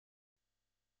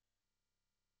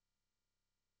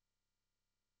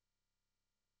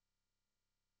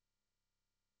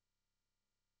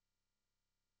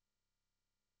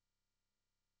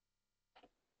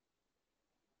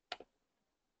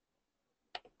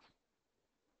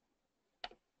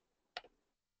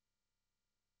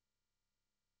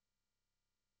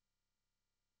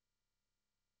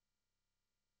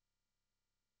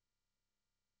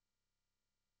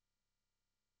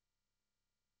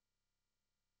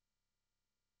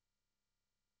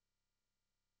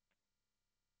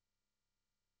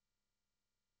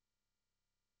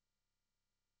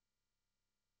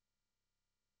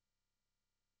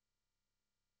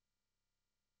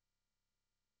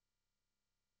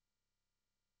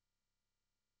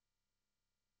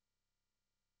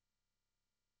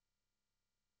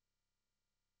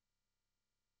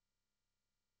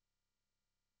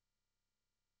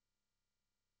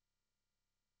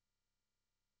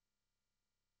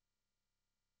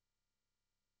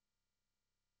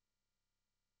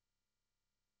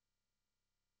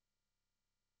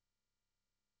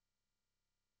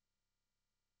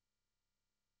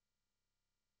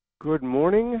Good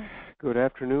morning, good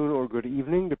afternoon, or good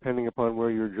evening, depending upon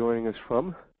where you're joining us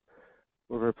from.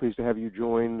 We're very pleased to have you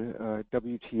join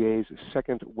WTA's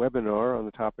second webinar on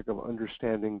the topic of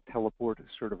understanding teleport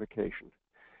certification.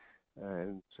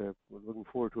 And we're looking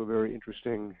forward to a very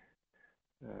interesting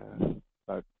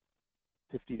about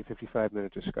 50 to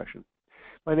 55-minute discussion.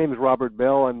 My name is Robert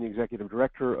Bell. I'm the Executive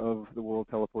Director of the World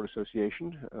Teleport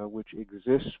Association, which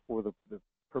exists for the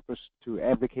purpose to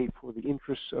advocate for the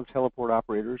interests of teleport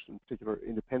operators, in particular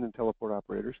independent teleport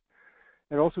operators,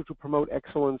 and also to promote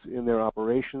excellence in their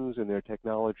operations, in their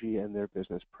technology, and their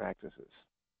business practices.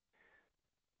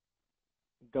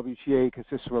 WTA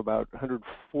consists of about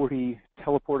 140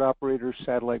 teleport operators,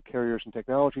 satellite carriers, and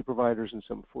technology providers in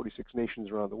some 46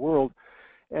 nations around the world.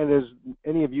 And as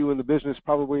any of you in the business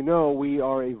probably know, we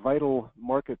are a vital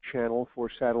market channel for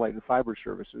satellite and fiber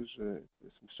services. Some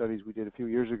studies we did a few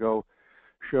years ago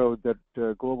showed that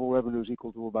global revenues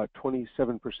equal to about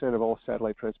 27% of all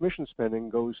satellite transmission spending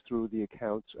goes through the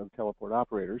accounts of teleport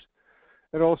operators.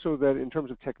 And also that in terms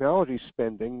of technology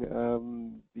spending,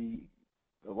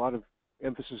 a lot of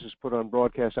emphasis is put on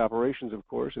broadcast operations, of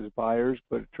course, as buyers,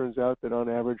 but it turns out that on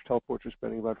average, teleports are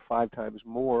spending about 5 times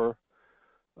more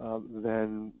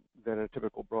than a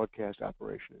typical broadcast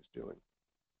operation is doing.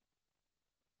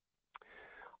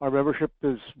 Our membership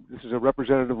this is a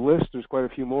representative list. There's quite a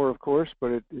few more, of course, but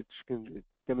it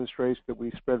demonstrates that we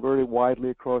spread very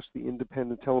widely across the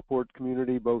independent teleport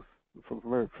community, both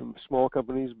from small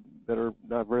companies that are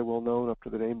not very well known up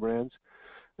to the name brands,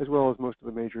 as well as most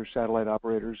of the major satellite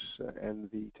operators and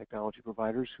the technology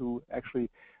providers who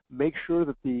actually make sure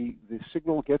that the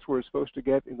signal gets where it's supposed to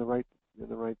get in the right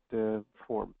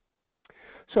form.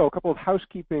 So a couple of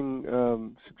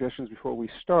housekeeping suggestions before we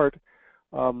start.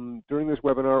 During this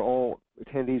webinar, all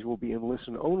attendees will be in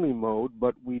listen-only mode,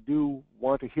 but we do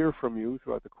want to hear from you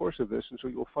throughout the course of this, and so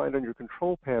you'll find on your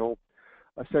control panel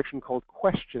a section called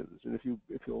Questions. And if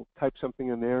you'll type something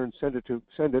in there and send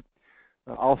it,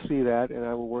 I'll see that, and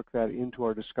I will work that into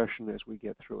our discussion as we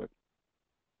get through it.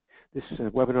 This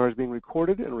webinar is being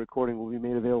recorded, and a recording will be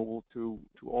made available to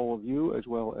all of you, as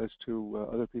well as to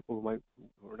other people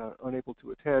who are not unable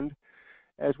to attend,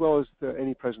 as well as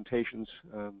any presentations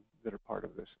that are part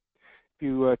of this. If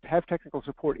you have technical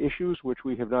support issues, which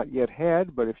we have not yet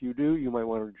had, but if you do, you might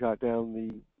want to jot down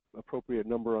the appropriate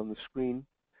number on the screen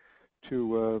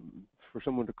for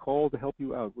someone to call to help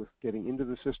you out with getting into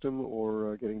the system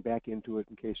or getting back into it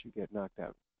in case you get knocked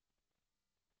out.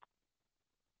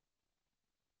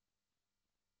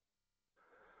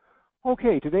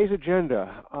 Okay, today's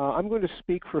agenda. I'm going to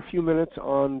speak for a few minutes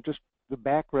on just the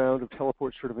background of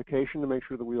teleport certification to make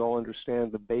sure that we all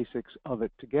understand the basics of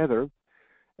it together.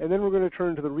 And then we're going to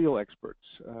turn to the real experts.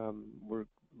 We're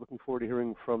looking forward to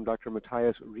hearing from Dr.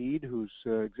 Matthias Riede, who's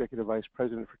Executive Vice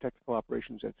President for Technical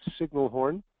Operations at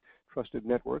Signalhorn, Trusted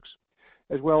Networks,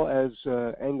 as well as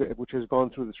Angus, which has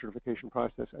gone through the certification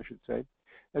process, I should say,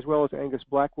 as well as Angus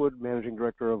Blackwood, Managing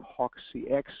Director of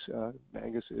HawkCX.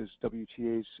 Angus is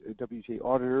WTA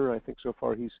Auditor. I think so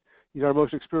far he's our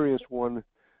most experienced one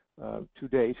to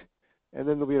date. And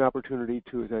then there'll be an opportunity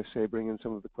to, as I say, bring in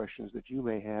some of the questions that you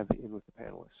may have in with the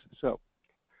panelists. So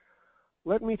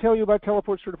let me tell you about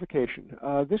teleport certification.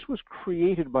 This was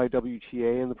created by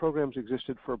WTA, and the program's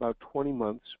existed for about 20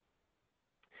 months.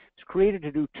 It's created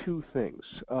to do 2 things.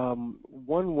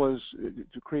 One was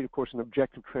to create, of course, an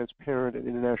objective, transparent, and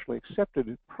internationally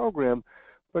accepted program,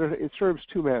 but it serves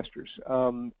 2 masters.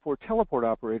 For teleport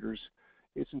operators,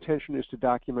 its intention is to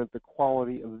document the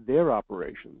quality of their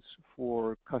operations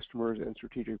for customers and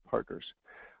strategic partners,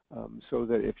 so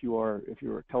that if your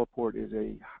teleport is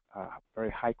a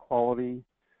very high quality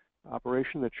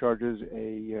operation that charges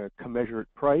a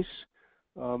commensurate price,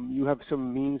 you have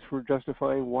some means for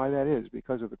justifying why that is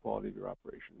because of the quality of your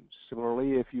operations.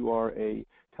 Similarly, if you are a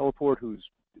teleport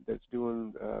that's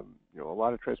doing a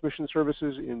lot of transmission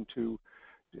services into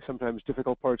sometimes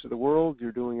difficult parts of the world,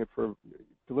 you're doing it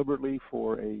deliberately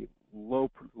for a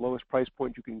lowest price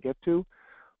point you can get to.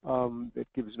 It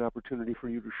gives an opportunity for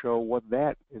you to show what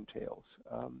that entails.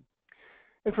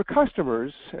 And for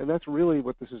customers, and that's really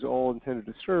what this is all intended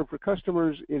to serve, for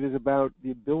customers it is about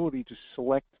the ability to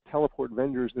select teleport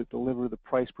vendors that deliver the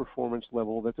price performance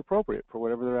level that's appropriate for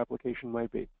whatever their application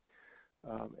might be,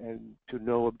 and to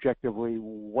know objectively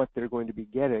what they're going to be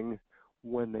getting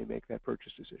when they make that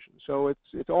purchase decision. So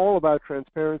it's all about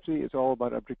transparency, it's all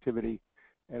about objectivity,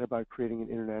 and about creating an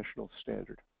international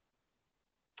standard.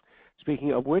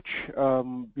 Speaking of which,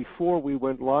 before we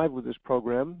went live with this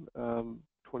program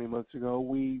 20 months ago,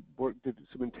 we did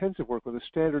some intensive work with a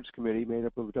standards committee made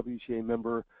up of WTA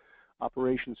member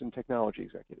operations and technology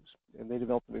executives. And they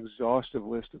developed an exhaustive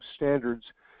list of standards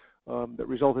that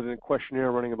resulted in a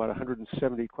questionnaire running about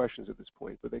 170 questions at this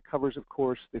point. But it covers, of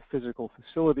course, the physical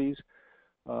facilities,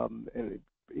 and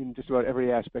in just about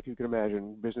every aspect you can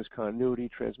imagine: business continuity,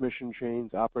 transmission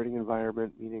chains, operating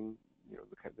environment, meaning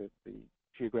the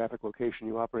geographic location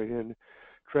you operate in,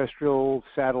 terrestrial,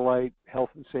 satellite, health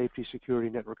and safety, security,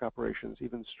 network operations,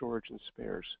 even storage and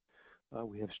spares.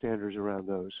 We have standards around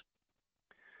those.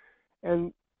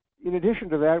 And in addition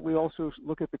to that, we also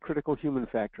look at the critical human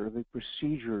factor, the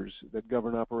procedures that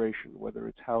govern operation, whether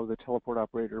it's how the teleport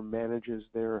operator manages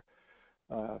their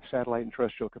satellite and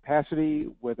terrestrial capacity,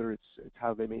 whether it's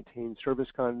how they maintain service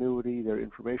continuity, their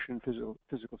information and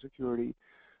physical security,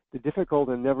 the difficult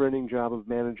and never-ending job of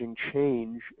managing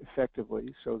change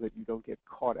effectively so that you don't get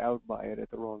caught out by it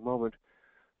at the wrong moment.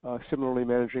 Similarly,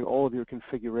 managing all of your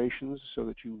configurations so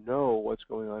that you know what's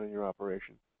going on in your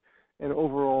operation. And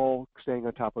overall, staying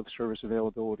on top of service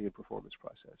availability and performance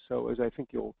process. So as I think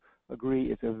you'll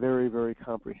agree, it's a very, very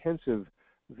comprehensive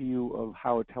view of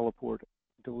how a teleport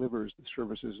delivers the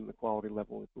services and the quality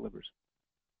level it delivers.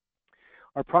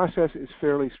 Our process is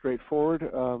fairly straightforward.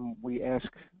 We ask,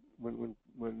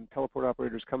 when teleport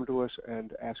operators come to us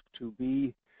and ask to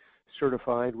be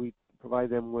certified, we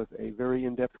provide them with a very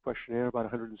in-depth questionnaire, about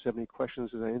 170 questions,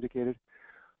 as I indicated.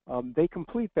 They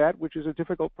complete that, which is a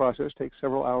difficult process, takes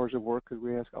several hours of work because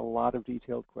we ask a lot of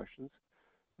detailed questions.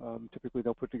 Typically,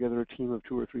 they'll put together a team of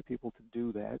 2 or 3 people to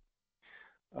do that.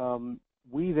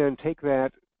 We then take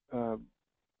that,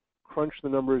 crunch the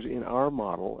numbers in our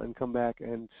model, and come back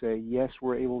and say, yes,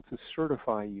 we're able to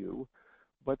certify you.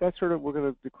 But that we're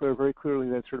going to declare very clearly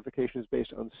that certification is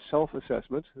based on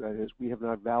self-assessment. That is, we have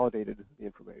not validated the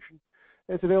information.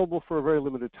 And it's available for a very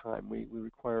limited time. We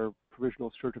require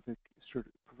provisionally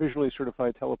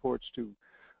certified teleports to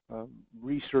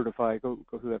recertify, go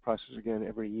through that process again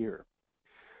every year.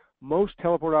 Most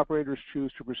teleport operators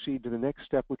choose to proceed to the next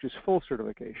step, which is full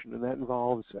certification, and that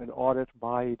involves an audit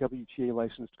by a WTA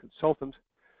licensed consultant.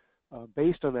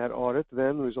 Based on that audit,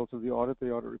 then the results of the audit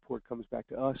report comes back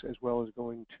to us as well as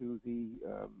going to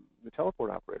the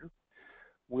teleport operator.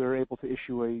 We're able to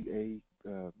issue a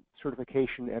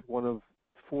certification at one of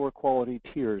 4 quality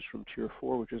tiers, from Tier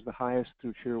 4, which is the highest,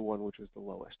 through Tier 1, which is the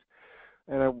lowest.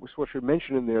 And I should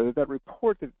mention in there that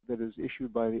report that is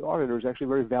issued by the auditor is actually a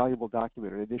very valuable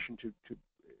document. In addition to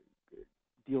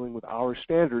dealing with our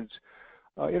standards,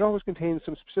 it always contains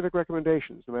some specific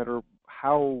recommendations. No matter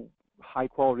how high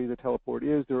quality the teleport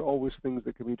is, there are always things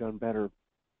that can be done better.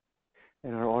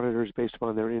 And our auditors, based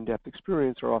upon their in-depth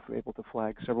experience, are often able to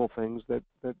flag several things that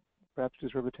perhaps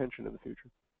deserve attention in the future.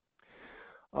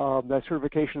 That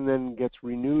certification then gets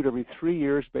renewed every 3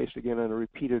 years, based again on a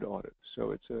repeated audit.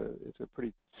 So it's a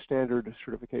pretty standard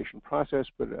certification process,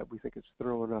 but we think it's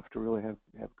thorough enough to really have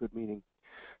good meaning.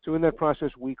 So in that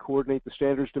process, we coordinate the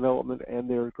standards development and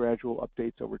their gradual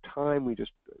updates over time. We're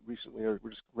just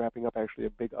wrapping up actually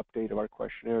a big update of our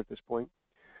questionnaire at this point.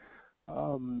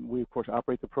 We, of course,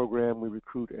 operate the program. We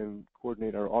recruit and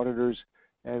coordinate our auditors,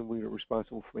 and we are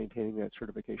responsible for maintaining that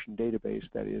certification database,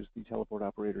 that is the teleport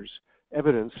operators'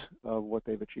 evidence of what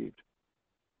they've achieved.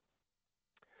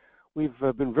 We've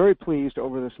been very pleased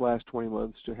over this last 20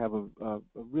 months to have a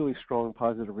really strong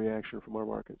positive reaction from our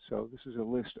market. So this is a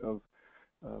list of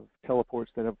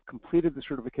teleports that have completed the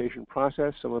certification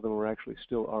process. Some of them are actually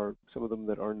some of them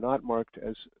that are not marked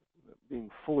as being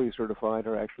fully certified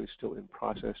are actually still in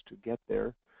process to get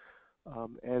there.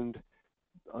 And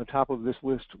on top of this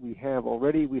list we have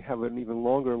an even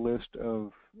longer list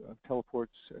of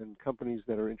teleports and companies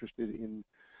that are interested in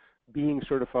being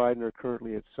certified and are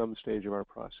currently at some stage of our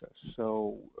process.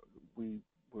 So we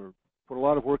put a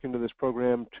lot of work into this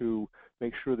program to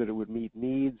make sure that it would meet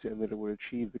needs and that it would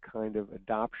achieve the kind of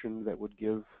adoption that would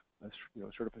give a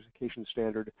certification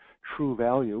standard true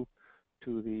value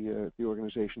to the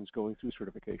organizations going through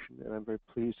certification. And I'm very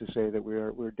pleased to say that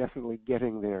we're definitely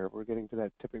getting there. We're getting to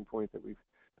that tipping point that we've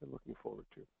been looking forward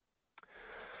to.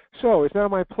 So it's now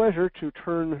my pleasure to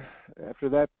turn, after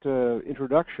that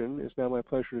introduction, it's now my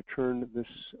pleasure to turn this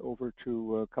over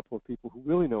to a couple of people who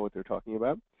really know what they're talking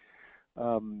about.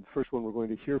 First one we're going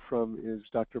to hear from is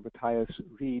Dr. Matthias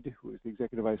Riede, who is the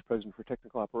Executive Vice President for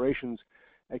Technical Operations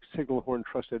at Signalhorn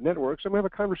Trusted Networks. I'm going to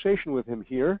have a conversation with him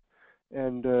here.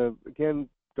 And again,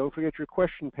 don't forget your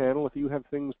question panel. If you have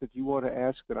things that you want to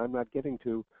ask that I'm not getting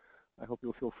to, I hope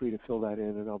you'll feel free to fill that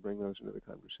in, and I'll bring those into the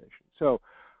conversation. So,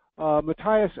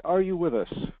 Matthias, are you with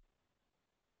us?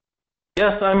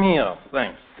 Yes, I'm here.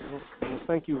 Thanks. Well,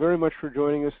 thank you very much for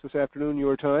joining us this afternoon,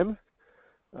 your time.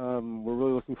 We're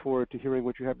really looking forward to hearing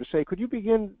what you have to say. Could you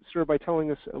begin, sir, by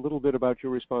telling us a little bit about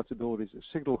your responsibilities at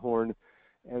Signalhorn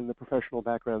and the professional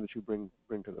background that you bring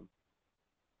to them?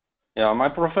 Yeah, my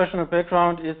professional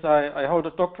background is I hold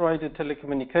a doctorate in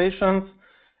telecommunications,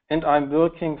 and I'm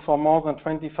working for more than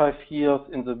 25 years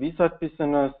in the VSAT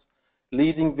business,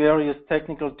 leading various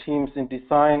technical teams in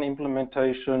design,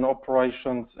 implementation,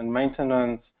 operations, and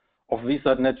maintenance of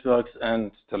VSAT networks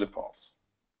and teleports.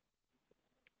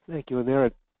 Thank you.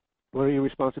 And what are your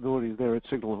responsibilities there at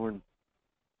Signalhorn?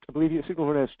 I believe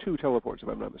Signalhorn has 2 teleports, if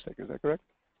I'm not mistaken. Is that correct?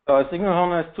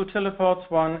 Signalhorn has 2 teleports,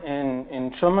 one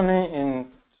in Germany, in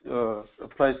a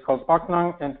place called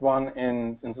Backnang, and one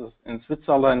in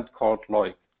Switzerland called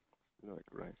Leuk.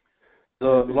 Right.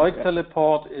 The Leuk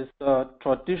teleport is a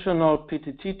traditional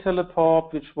PTT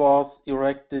teleport, which was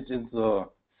erected in the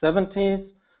 70s,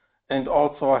 and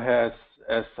also has,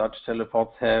 as such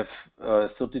teleports have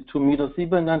 32-meter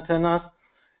C-band antennas,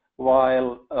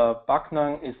 while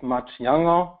Backnang is much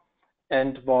younger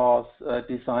and was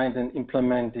designed and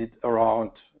implemented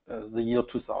around the year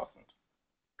 2000.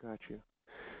 Gotcha.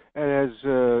 And as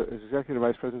Executive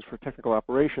Vice President for Technical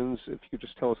Operations, if you could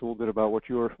just tell us a little bit about what is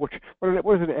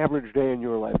an average day in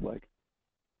your life like?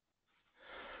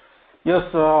 Yes,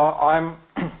 I'm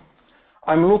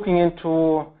looking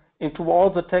into all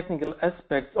the technical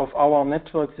aspects of our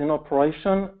networks in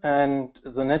operation, and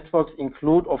the networks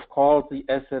include, of course, the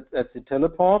assets at the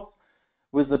teleport,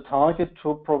 with the target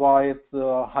to provide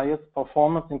the highest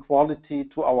performance and quality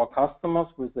to our customers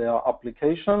with their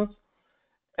applications.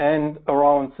 And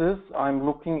around this, I'm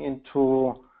looking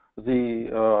into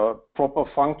the proper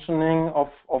functioning of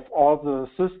all the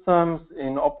systems,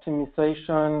 in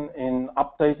optimization, in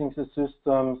updating the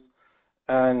systems,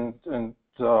 and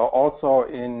also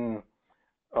in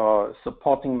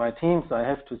supporting my teams, I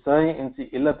have to say, in the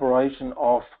elaboration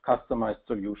of customized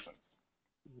solutions.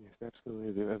 Yes,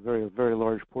 absolutely. A very, very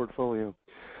large portfolio.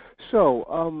 So,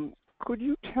 could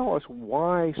you tell us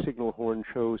why Signalhorn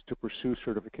chose to pursue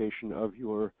certification of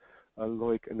your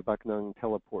Leuk and Backnang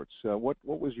teleports? What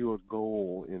was your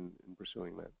goal in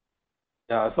pursuing that?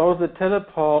 Yeah, so the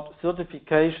teleport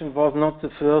certification was not the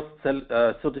first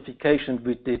certification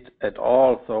we did at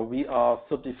all. So we are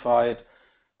certified,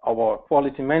 our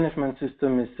quality management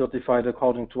system is certified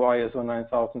according to ISO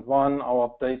 9001,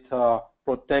 our data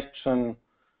protection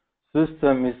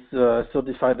system is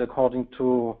certified according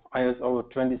to ISO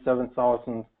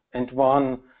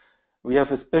 27001. We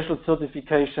have a special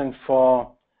certification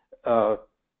for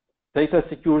data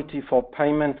security for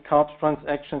payment card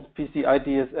transactions, PCI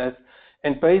DSS.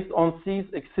 And based on these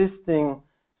existing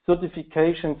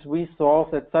certifications, we saw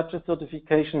that such a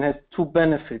certification has 2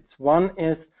 benefits. One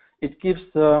is it gives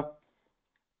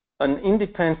an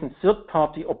independent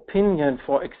third-party opinion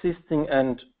for existing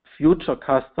and future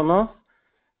customers,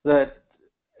 that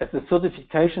as a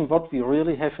certification what we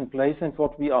really have in place and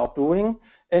what we are doing.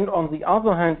 And on the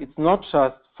other hand, it's not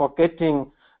just for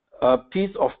getting a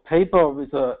piece of paper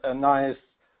with a nice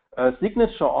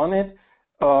signature on it.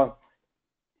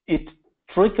 It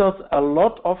triggers a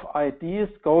lot of ideas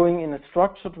going in a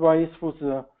structured way through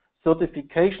the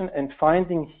certification and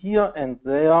finding here and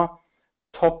there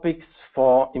topics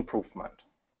for improvement.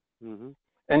 Mm-hmm.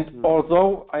 And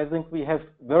although I think we have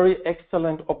very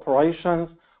excellent operations,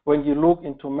 when you look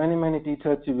into many, many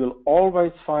details, you will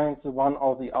always find the one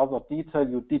or the other detail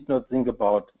you did not think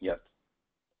about yet.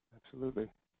 Absolutely.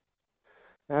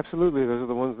 Absolutely. Those are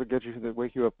the ones that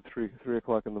wake you up at 3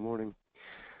 o'clock in the morning.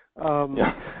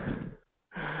 Yeah.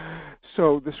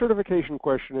 So the certification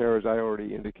questionnaire, as I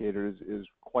already indicated, is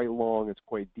quite long. It's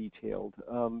quite detailed.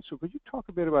 So could you talk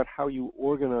a bit about how you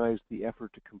organized the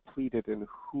effort to complete it, and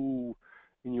who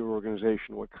in your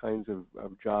organization, what kinds of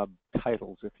job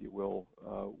titles, if you will,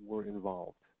 were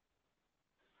involved?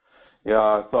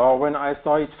 Yeah, so when I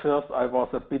saw it first, I was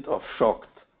a bit of shocked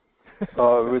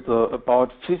with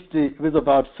about 50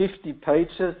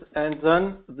 pages, and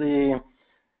then the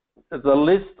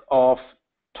list of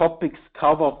topics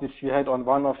covered, which you had on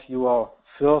one of your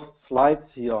first slides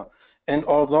here. And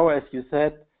although, as you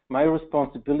said, my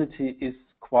responsibility is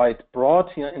quite broad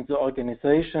here in the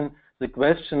organization, the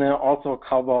questionnaire also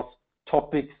covers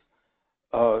topics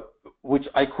which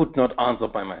I could not answer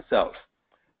by myself.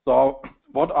 So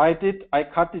what I did, I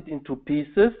cut it into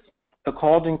pieces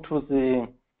according to the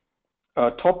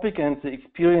topic and the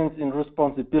experience in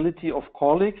responsibility of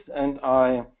colleagues, and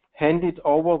I handed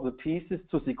over the pieces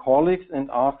to the colleagues and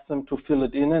asked them to fill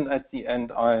it in, and at the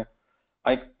end I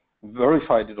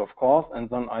verified it, of course, and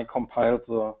then I compiled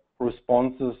the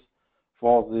responses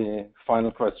for the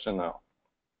final questionnaire.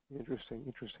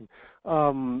 Interesting.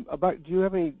 Do you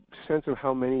have any sense of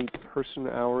how many person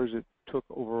hours it took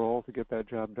overall to get that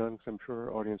job done? Because I'm sure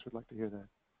our audience would like to hear that.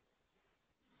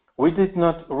 We did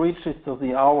not register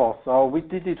the hour, so we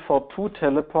did it for 2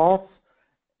 teleports,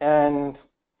 and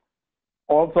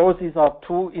although these are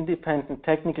two independent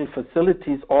technical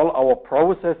facilities, all our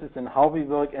processes and how we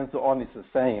work and so on is the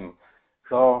same.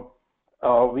 So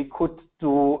we could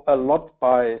do a lot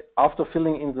by, after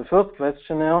filling in the first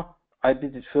questionnaire, I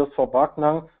did it first for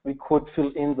Backnang, we could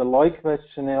fill in the LOI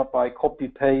questionnaire by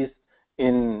copy-paste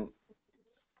in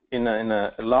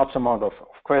a large amount of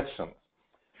questions.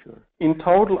 Sure. In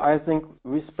total, I think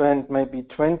we spent maybe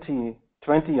 20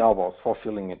 hours for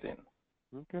filling it in.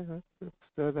 Okay,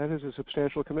 that is a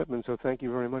substantial commitment, so thank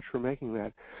you very much for making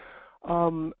that.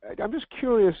 I'm just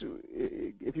curious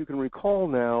if you can recall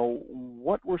now,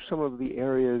 what were some of the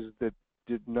areas that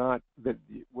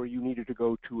where you needed to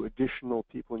go to additional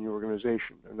people in your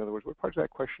organization? In other words, what parts of that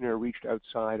questionnaire reached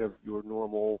outside of your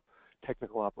normal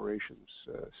technical operations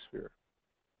sphere?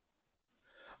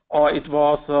 It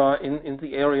was in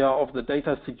the area of the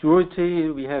data security.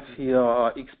 We have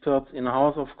here experts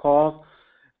in-house, of course.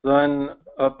 Then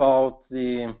about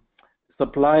the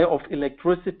supply of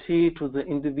electricity to the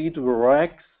individual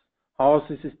racks, how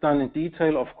this is done in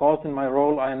detail. Of course, in my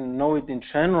role, I know it in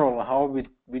general, how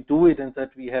we do it, and that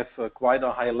we have quite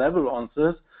a high level on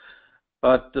this.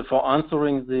 But for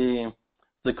answering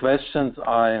the questions,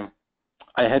 I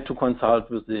had to consult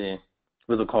with the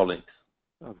colleagues.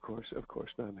 Of course,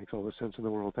 that makes all the sense in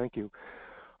the world. Thank you.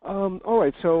 All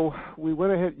right, so we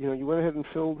went ahead. You went ahead and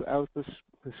filled out this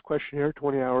questionnaire.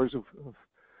 20 hours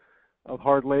of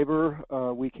hard labor.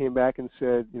 We came back and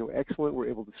said, excellent. We're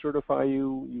able to certify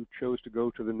you. You chose to go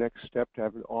to the next step to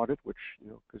have an audit, which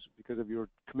because of your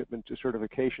commitment to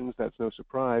certifications, that's no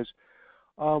surprise.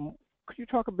 Could you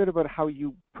talk a bit about how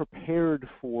you prepared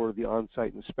for the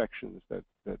on-site inspections that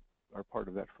are part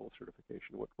of that full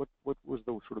certification? What was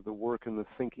the sort of the work and the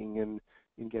thinking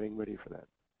in getting ready for that?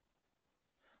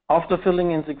 After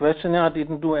filling in the questionnaire, I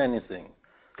didn't do anything.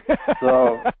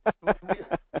 So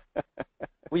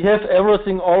we have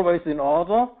everything always in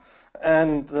order,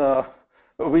 and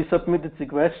we submitted the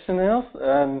questionnaires,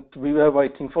 and we were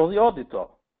waiting for the auditor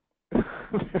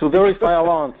to verify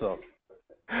our answer.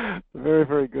 Very,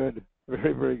 very good.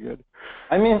 Very, very good.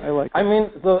 I mean,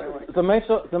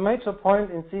 the major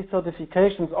point in these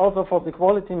certifications, also for the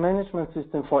quality management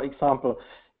system, for example,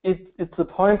 it's the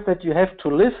point that you have to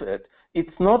live it.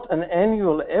 It's not an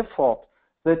annual effort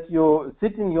that you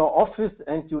sit in your office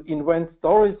and you invent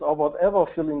stories or whatever,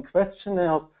 fill in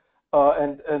questionnaires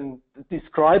and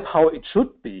describe how it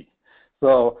should be.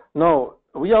 So no,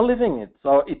 we are living it.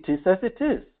 So it is as it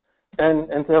is. And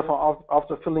therefore,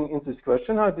 after filling in this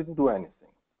question, I didn't do anything.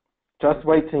 Just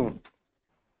waiting.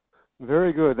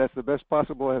 Very good. That's the best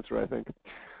possible answer, I think.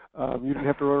 You didn't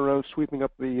have to run around sweeping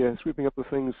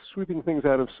things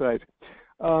out of sight.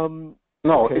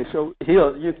 No. Okay, so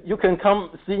here you can come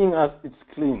seeing us. It's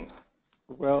clean.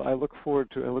 Well, I look forward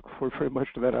very much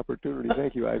to that opportunity.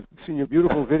 Thank you. I've seen your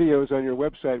beautiful videos on your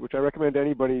website, which I recommend to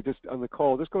anybody just on the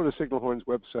call. Just go to Signalhorn's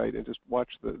website and just watch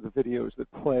the videos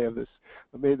that play of this.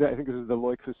 I think this is the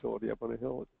Loic facility up on a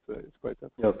hill. It's quite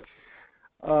something. Yes.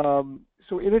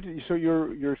 So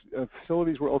your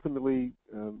facilities were ultimately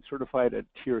certified at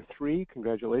Tier 3.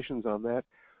 Congratulations on that.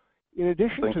 In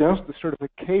addition to just the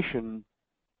certification,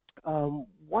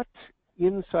 what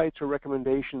insights or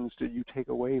recommendations did you take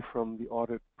away from the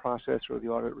audit process or the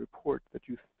audit report that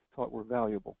you thought were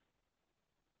valuable?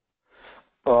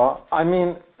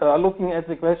 Looking at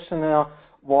the questionnaire,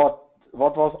 what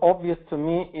was obvious to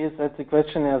me is that the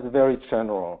questionnaire is very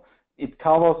general. It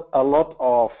covers a lot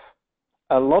of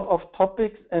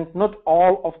topics, and not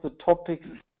all of the topics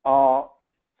are,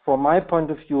 from my point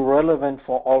of view, relevant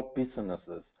for all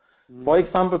businesses. For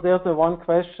example, there's one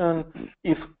question: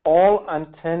 if all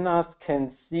antennas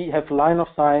have line of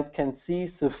sight, can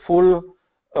see the full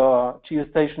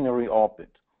geostationary orbit.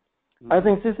 I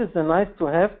think this is a nice to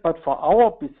have, but for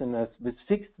our business with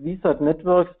fixed VSAT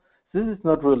networks, this is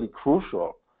not really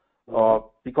crucial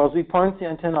because we point the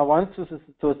antenna once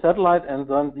to a satellite, and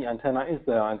then the antenna is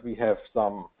there, and we have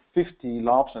some 50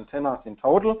 large antennas in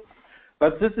total.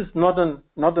 But this is not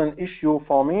an issue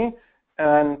for me,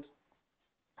 and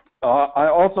I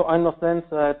also understand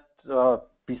that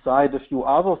beside a few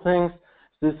other things,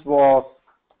 this was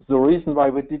the reason why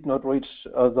we did not reach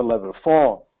the level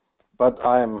 4. But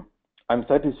I'm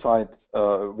satisfied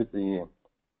with the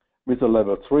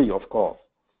level 3, of course.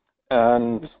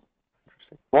 And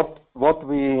what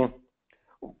we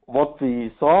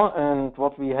saw and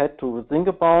what we had to think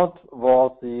about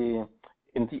was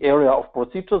in the area of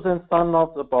procedures and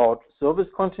standards about service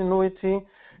continuity.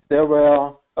 There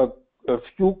were a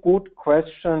few good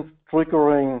questions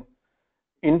triggering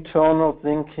internal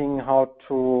thinking, how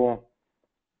to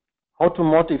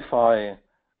modify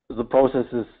the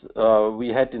processes we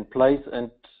had in place and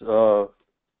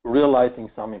realizing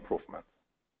some improvements.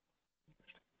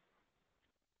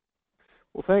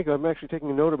 Well, thank you. I'm actually taking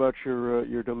a note about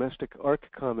your domestic ARC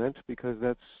comment, because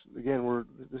that's, again, I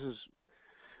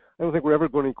don't think we're ever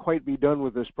going to quite be done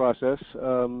with this process.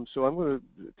 So I'm going to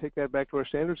take that back to our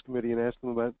standards committee and ask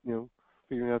them about,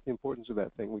 figuring out the importance of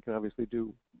that thing. We can obviously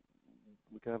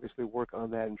work on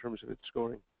that in terms of its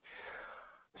scoring.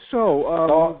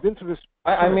 So we've been through this.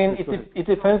 I mean, it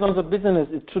depends on the business.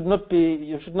 It should not be.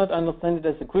 You should not understand it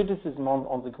as a criticism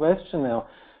on the questionnaire.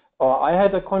 I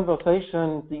had a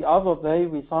conversation the other day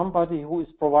with somebody who is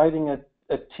providing a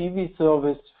TV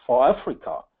service for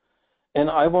Africa, and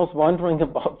I was wondering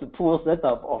about the poor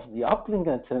setup of the uplink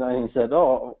antenna. And he said,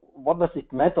 "Oh, what does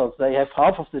it matter? They have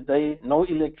half of the day no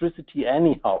electricity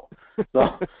anyhow.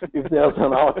 So if there's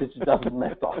an outage, it doesn't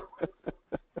matter."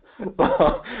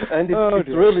 And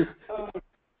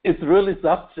it's really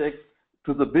subject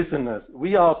to the business.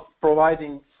 We are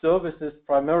providing services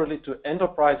primarily to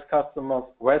enterprise customers,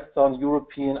 Western,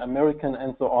 European, American,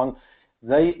 and so on.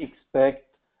 They expect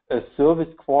a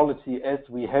service quality as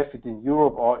we have it in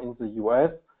Europe or in the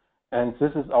US, and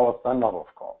this is our standard,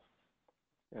 of course.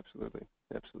 Absolutely,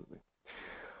 absolutely.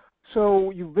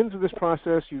 So you've been through this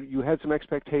process. You had some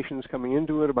expectations coming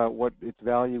into it about what its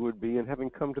value would be, and having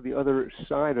come to the other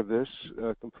side of this,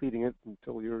 completing it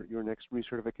until your next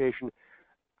recertification,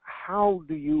 how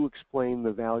do you explain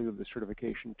the value of the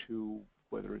certification to,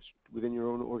 whether it's within your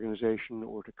own organization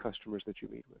or to customers that you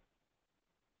meet with?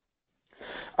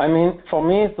 I mean, for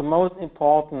me, the most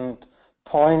important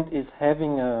point is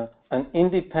having an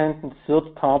independent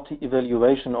third-party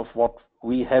evaluation of what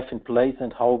we have in place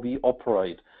and how we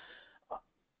operate.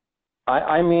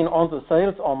 I mean, on the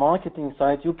sales or marketing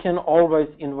side, you can always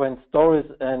invent stories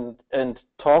and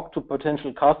talk to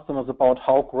potential customers about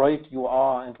how great you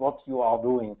are and what you are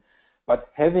doing. But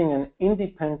having an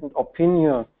independent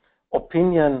opinion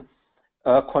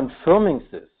confirming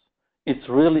this is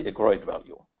really a great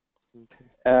value. Okay.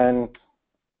 And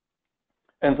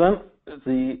then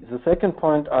the second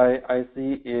point I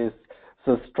see is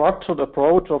the structured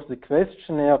approach of the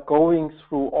questionnaire, going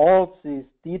through all these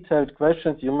detailed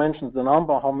questions. You mentioned the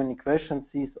number, how many questions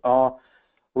these are,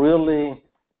 really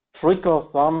trigger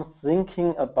some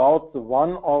thinking about the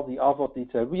one or the other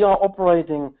detail. We are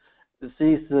operating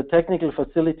these technical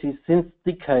facilities since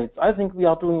decades. I think we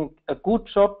are doing a good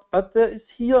job, but there is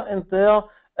here and there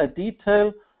a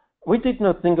detail we did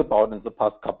not think about in the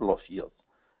past couple of years.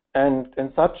 And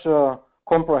such a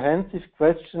comprehensive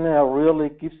questionnaire really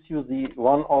gives you the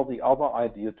one or the other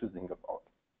idea to think about.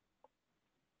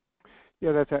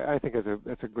 Yeah, I think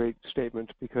that's a great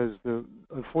statement, because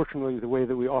unfortunately the way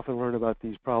that we often learn about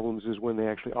these problems is when they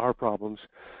actually are problems,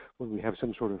 when we have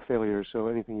some sort of failure. So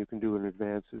anything you can do in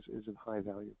advance is of high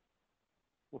value.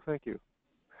 Well, thank you.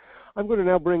 I'm going to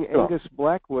now bring Angus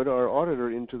Blackwood, our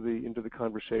auditor, into the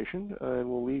conversation, and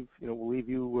we'll leave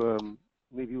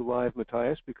you live,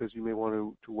 Matthias, because you may want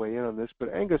to weigh in on this.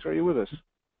 But Angus, are you with us?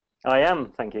 I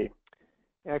am, thank you.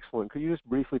 Excellent. Could you just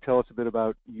briefly tell us a bit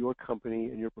about your company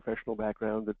and your professional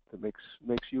background that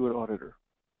makes you an auditor?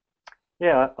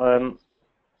 Yeah,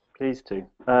 pleased to.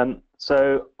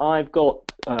 So I've got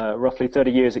roughly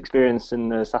 30 years experience in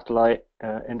the satellite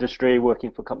industry, working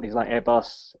for companies like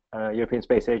Airbus, European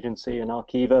Space Agency, and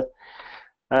Arqiva.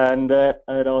 And at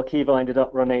Arqiva, I ended up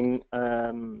running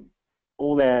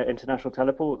all their international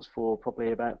teleports for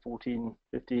probably about 14,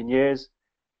 15 years,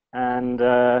 and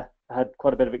had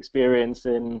quite a bit of experience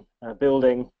in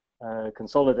building,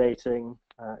 consolidating,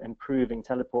 improving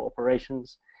teleport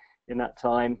operations in that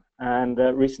time. And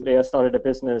recently I started a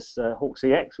business,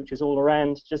 HawkCX, which is all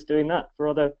around just doing that for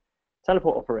other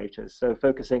teleport operators. So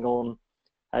focusing on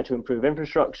how to improve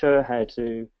infrastructure, how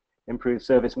to improve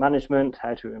service management,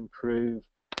 how to improve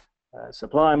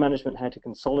supplier management, how to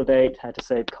consolidate, how to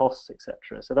save costs,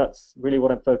 etc. So that's really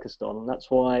what I'm focused on, and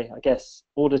that's why I guess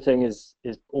auditing is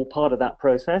all part of that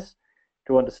process,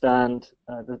 to understand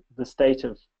the state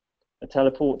of a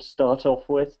teleport to start off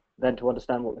with, then to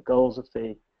understand what the goals of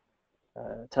the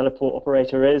teleport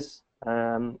operator is,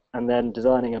 and then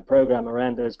designing a program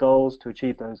around those goals to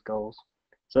achieve those goals.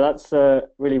 So that's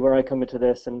really where I come into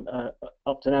this, and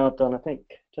up to now I've done, I think,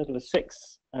 a total of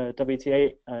 6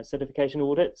 WTA certification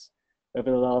audits over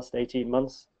the last 18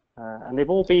 months, and they've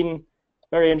all been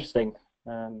very interesting.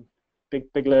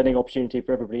 Big learning opportunity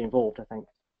for everybody involved, I think.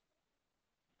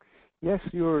 Yes,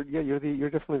 you're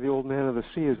definitely the old man of the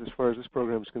sea as far as this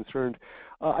program is concerned.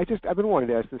 I've been wanting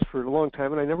to ask this for a long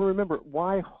time, and I never remember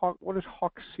what does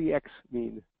HawkCX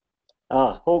mean?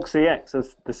 HawkCX. So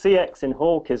the CX in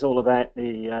Hawk is all about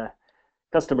the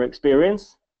customer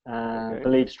experience. Okay.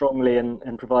 Believe strongly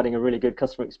in providing a really good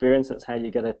customer experience. That's how you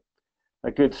get a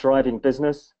a good thriving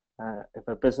business. If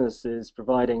a business is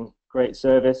providing great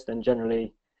service, then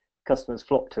generally customers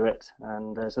flock to it.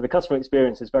 And so the customer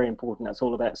experience is very important. That's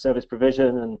all about service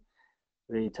provision and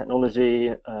the technology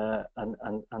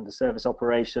and the service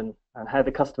operation and how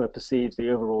the customer perceives the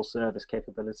overall service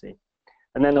capability.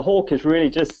 And then the Hawk is really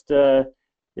just, you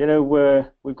know,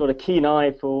 we've got a keen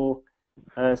eye for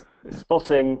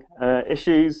spotting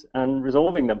issues and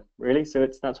resolving them, really. So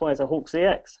that's why it's a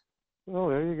HawkCX. Oh,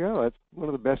 there you go. That's one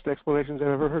of the best explanations I've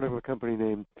ever heard of a company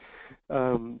name.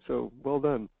 So well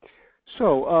done.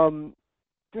 So I'm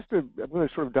going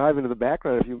to sort of dive into the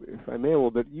background, if I may, a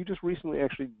little bit. You just recently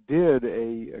actually did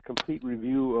a complete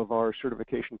review of our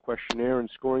certification questionnaire and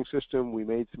scoring system. We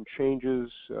made some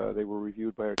changes. They were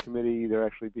reviewed by our committee. They're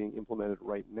actually being implemented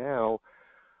right now.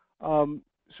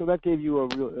 So that gave you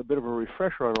a bit of a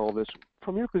refresher on all this.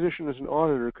 From your position as an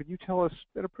auditor, could you tell us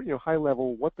at a pretty high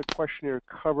level what the questionnaire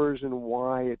covers and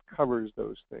why it covers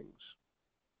those things?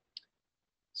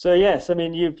 So yes, I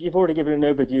mean you've already given an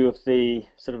overview of the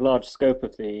sort of large scope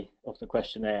of the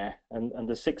questionnaire and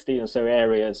the 16 or so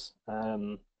areas,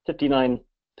 59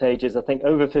 pages, I think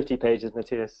over 50 pages,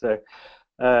 Matthias. So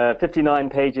 59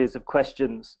 pages of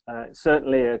questions.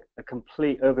 Certainly a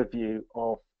complete overview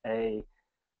of a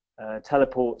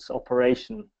teleport's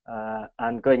operation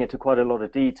and going into quite a lot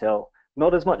of detail.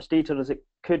 Not as much detail as it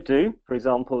could do. For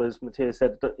example, as Matthias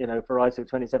said, you know, for ISO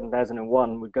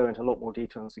 27001, we'd go into a lot more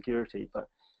detail on security, but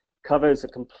covers a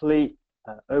complete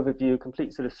overview,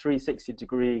 complete sort of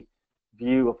 360-degree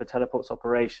view of the teleport's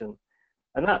operation.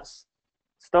 And that's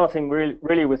starting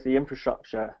really with the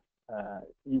infrastructure.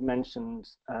 You mentioned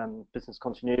business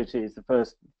continuity is the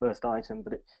first item,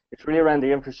 but it's really around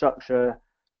the infrastructure,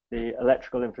 the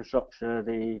electrical infrastructure,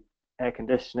 the air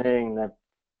conditioning, the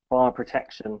fire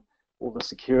protection, all the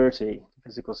security,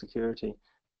 physical security.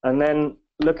 And then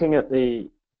looking at the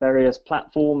various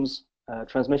platforms,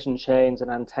 transmission chains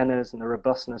and antennas and the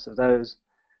robustness of those.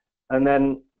 And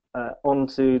then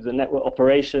onto the network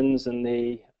operations and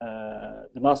the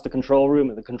master control room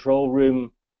and the control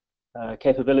room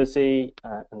capability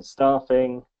and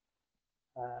staffing.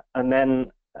 And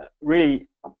then really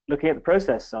looking at the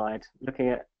process side, looking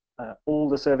at all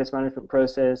the service management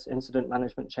process, incident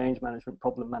management, change management,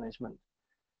 problem management,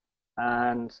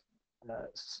 and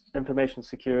information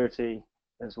security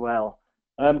as well.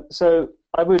 So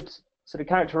I would sort of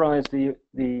characterize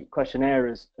the questionnaire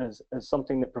as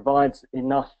something that provides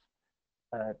enough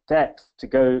depth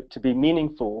to be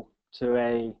meaningful to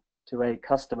a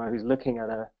customer who's looking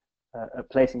at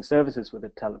placing services with a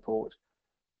teleport,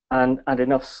 and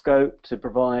enough scope to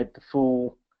provide the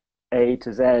full A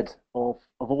to Z of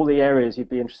all the areas you'd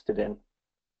be interested in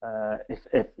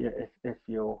if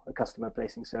you're a customer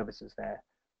placing services there.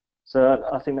 So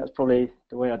I think that's probably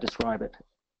the way I describe it.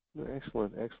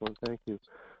 Excellent, excellent. Thank you.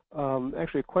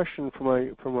 Actually, a question from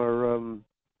our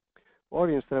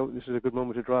audience. This is a good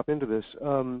moment to drop into this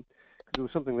because it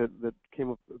was something that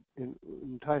came up in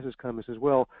Matthias's comments as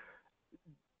well.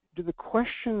 Do the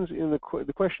questions in the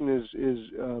question is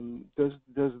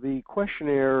does the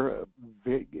questionnaire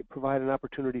provide an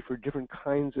opportunity for different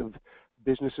kinds of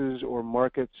businesses or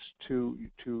markets to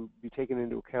be taken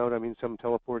into account? I mean, some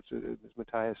teleports, as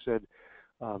Matthias said,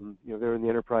 you know, they're in the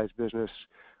enterprise business.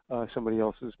 Somebody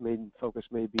else's main focus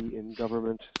may be in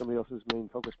government. Somebody else's main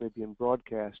focus may be in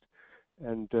broadcast.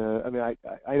 And I mean,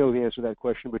 I know the answer to that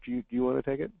question, but do you want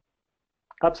to take it?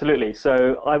 Absolutely.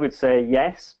 So I would say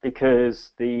yes, because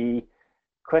the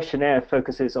questionnaire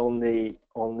focuses on the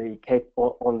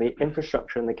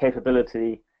infrastructure and the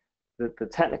capability, the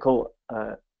technical,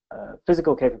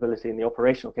 physical capability and the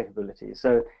operational capability.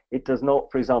 So it does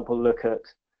not, for example, look at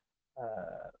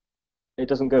it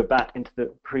doesn't go back into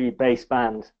the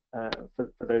pre-baseband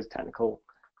for those technical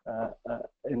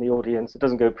in the audience. It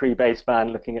doesn't go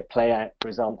pre-baseband looking at playout, for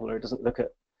example, or it doesn't look at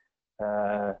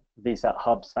VSAT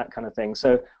hubs, that kind of thing.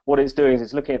 So what it's doing is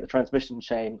it's looking at the transmission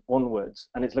chain onwards,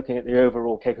 and it's looking at the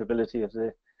overall capability of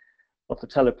the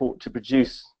teleport to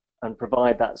produce and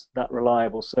provide that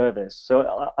reliable service.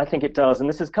 So I think it does, and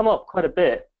this has come up quite a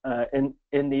bit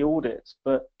in the audits.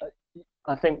 But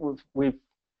I think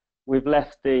we've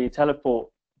left the teleport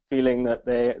feeling that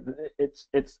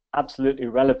it's absolutely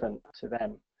relevant to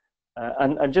them,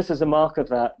 and just as a mark of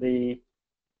that,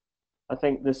 I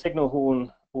think the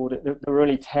Signalhorn audit, there were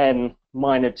only 10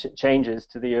 minor changes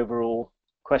to the overall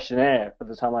questionnaire by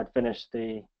the time I'd finished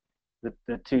the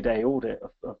 2-day audit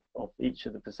of each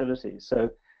of the facilities. So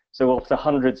of the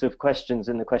hundreds of questions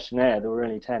in the questionnaire, there were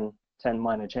only 10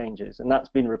 minor changes, and that's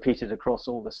been repeated across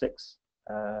all the 6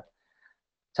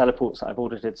 teleports that I've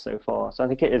audited so far. So I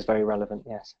think it is very relevant,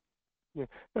 yes. Yeah,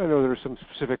 I know there are some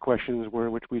specific questions where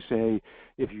in which we say,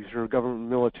 if you serve government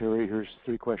military, here's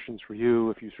 3 questions for you.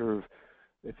 If you serve,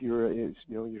 if you're,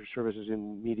 your service is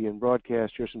in media and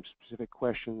broadcast, here's some specific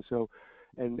questions. So,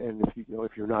 and if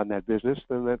if you're not in that business,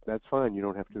 then that's fine. You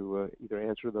don't have to either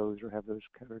answer those or have those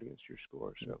counted against your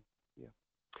score. So, yeah.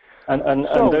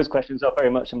 And those questions are very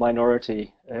much a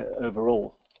minority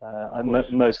overall.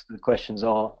 Most of the questions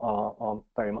are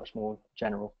very much more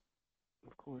general.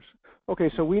 Of course.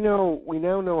 Okay, so we now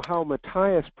know how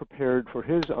Matthias prepared for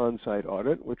his on-site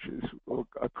audit, which is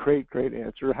a great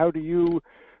answer. How do you,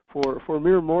 for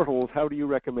mere mortals, how do you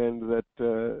recommend that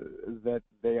that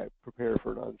they prepare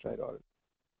for an on-site audit?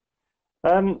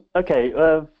 Okay.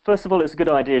 First of all, it's a good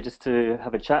idea just to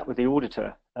have a chat with the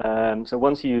auditor. So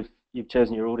once you've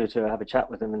chosen your auditor, have a chat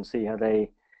with them and see how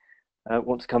they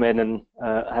want to come in and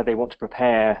how they want to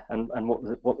prepare and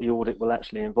what the audit will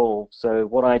actually involve. So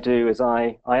what I do is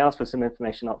I ask for some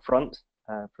information up front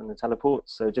from the teleport.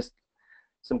 So just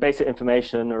some basic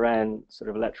information around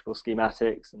sort of electrical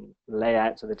schematics and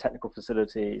layouts of the technical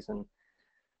facilities and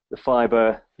the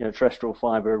fiber, terrestrial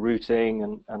fiber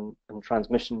routing and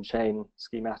transmission chain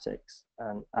schematics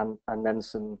and then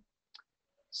some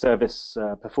service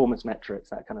performance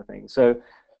metrics, that kind of thing. So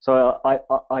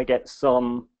I get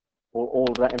some or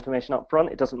all of that information up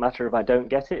front. It doesn't matter if I don't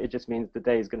get it. It just means the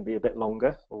day is going to be a bit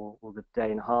longer, or the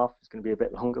day and a half is going to be a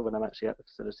bit longer when I'm actually at the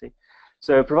facility.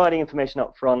 So providing information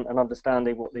up front and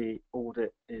understanding what the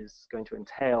audit is going to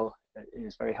entail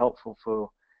is very helpful for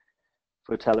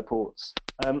teleports.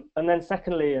 And then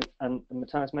secondly, and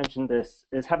Matthias mentioned this,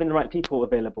 is having the right people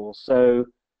available. So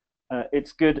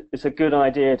it's a good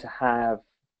idea to have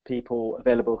people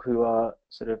available who are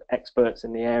sort of experts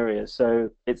in the area. So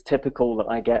it's typical that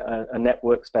I get a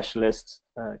network specialist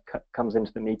comes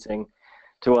into the meeting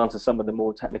to answer some of the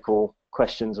more technical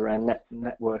questions around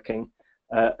networking,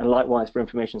 and likewise for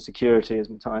information security,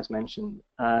 as Matthias mentioned,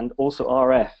 and also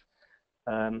RF.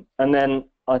 And then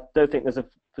I don't think there's a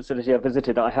facility I've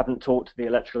visited that I haven't talked to the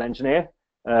electrical engineer,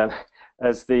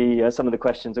 as some of the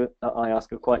questions that I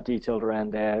ask are quite detailed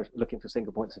around there, looking for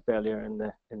single points of failure in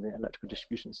the electrical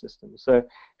distribution system. So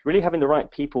really having the right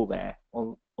people there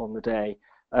on the day,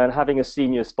 and having a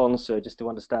senior sponsor just to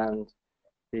understand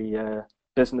the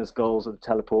business goals of the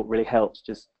teleport really helps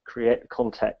just create the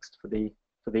context for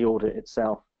the audit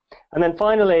itself. And then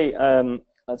finally,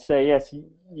 I'd say yes,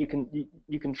 you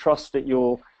can trust that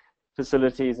your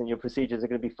facilities and your procedures are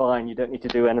going to be fine. You don't need to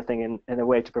do anything in a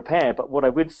way to prepare. But what I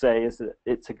would say is that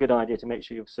it's a good idea to make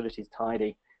sure your facility is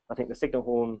tidy. I think the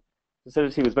Signalhorn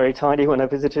facility was very tidy when I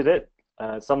visited it.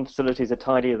 Some facilities are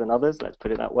tidier than others, let's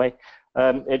put it that way.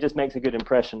 It just makes a good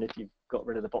impression if you've got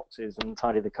rid of the boxes and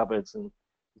tidy the cupboards and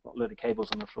you've got a load of cables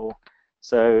on the floor.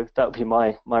 So that would be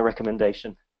my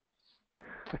recommendation.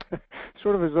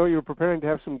 Sort of as though you're preparing to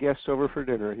have some guests over for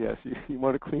dinner. Yes, you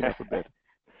want to clean up a bit.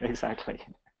 Exactly.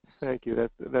 Thank you.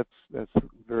 That's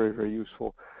very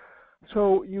useful.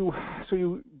 So you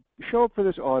show up for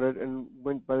this audit, and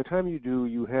by the time you do,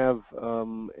 you have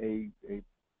a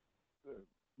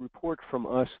report from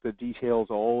us that details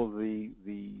all of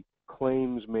the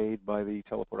claims made by the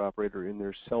teleport operator in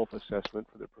their self-assessment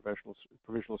for their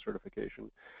provisional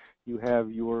certification. You have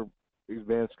your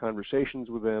advanced conversations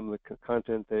with them, the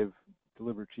content they've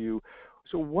delivered to you.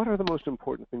 So what are the most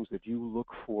important things that you look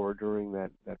for during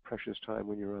that precious time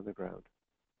when you're on the ground?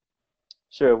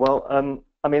 Sure. Well,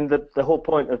 I mean, the whole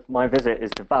point of my visit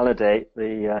is to validate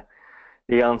the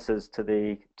answers to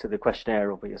the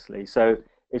questionnaire, obviously. So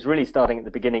it's really starting at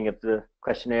the beginning of the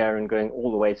questionnaire and going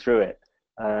all the way through it.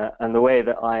 And the way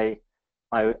that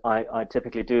I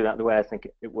typically do that, the way I think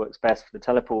it works best for the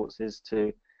teleports is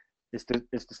to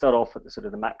start off at the sort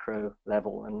of the macro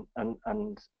level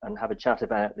and have a chat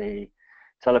about the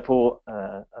teleport,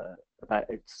 about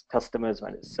its customers,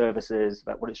 about its services,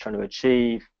 about what it's trying to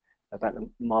achieve, about the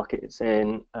market it's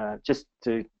in, just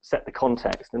to set the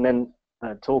context, and then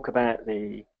talk about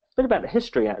a bit about the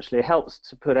history. Actually, it helps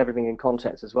to put everything in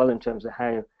context as well in terms of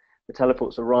how the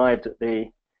teleport's arrived at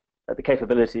the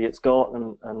capability it's got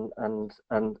and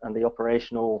the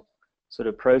operational sort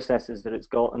of processes that it's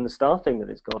got and the staffing that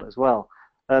it's got as well.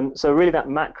 So really that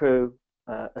macro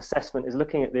assessment is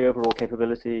looking at the overall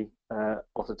capability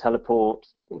of the teleport,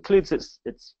 includes its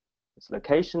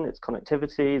location, its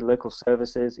connectivity, local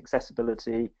services,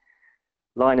 accessibility,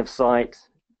 line of sight,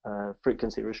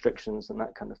 frequency restrictions, and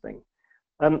that kind of thing.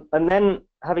 And then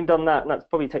having done that, and that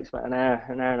probably takes about an hour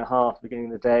and a half at the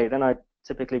beginning of the day, then I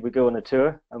typically we go on a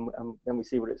tour and then we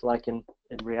see what it's like in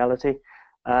reality,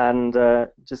 and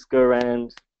just go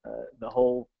around the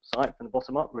whole site from the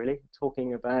bottom up, really,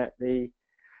 talking about the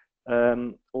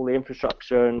all the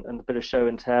infrastructure and a bit of show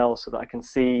and tell, so that I can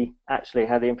see actually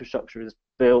how the infrastructure is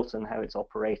built and how it's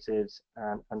operated,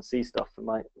 and see stuff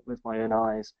with my own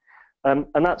eyes. And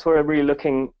that's where I'm really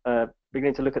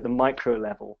beginning to look at the micro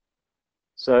level.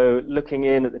 So looking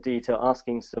in at the detail,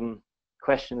 asking some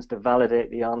questions to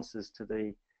validate the answers to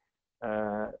the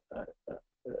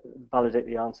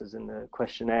in the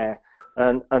questionnaire,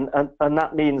 and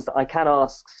that means that I can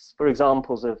ask for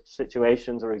examples of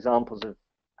situations or examples of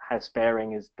how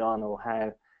sparing is done, or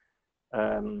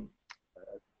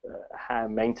how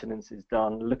maintenance is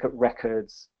done. Look at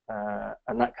records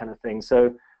and that kind of thing.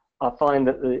 So I find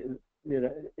that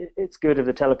it's good if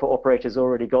the teleport operator's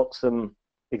already got some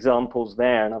examples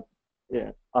there, and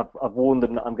I've warned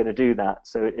them that I'm going to do that.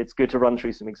 So it's good to run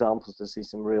through some examples to see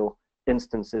some real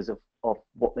instances of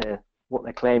what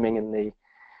they're claiming in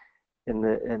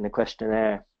the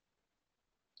questionnaire,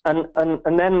 and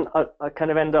then I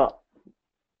kind of end up,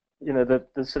 the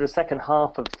sort of second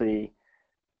half of the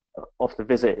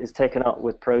visit is taken up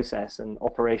with process and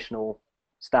operational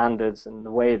standards and the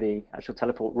way the actual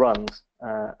teleport runs,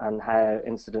 and how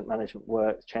incident management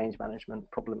works, change management,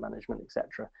 problem management,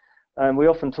 etc. And we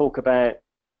often talk about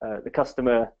the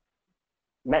customer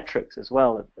metrics as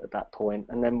well at that point,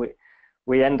 and then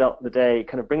we end up the day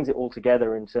kind of brings it all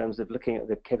together in terms of looking at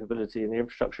the capability and the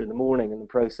infrastructure in the morning and the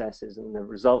processes and the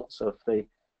results of the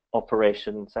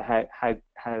operation. So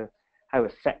how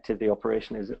effective the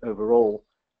operation is overall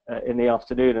in the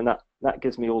afternoon, and that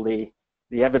gives me all the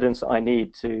evidence that I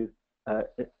need to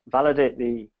validate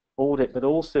the audit, but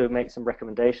also make some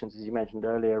recommendations, as you mentioned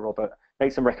earlier, Robert.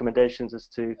 Make some recommendations as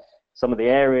to some of the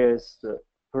areas that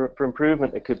for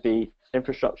improvement. It could be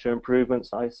infrastructure improvements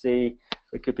I see.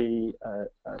 It could be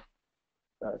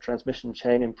transmission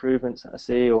chain improvements that I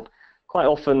see, or quite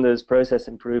often there's process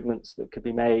improvements that could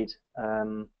be made,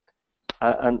 and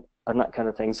that kind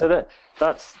of thing. So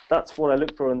that's what I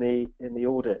look for in the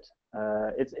audit.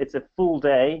 It's a full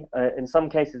day. In some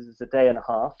cases, it's a day and a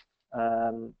half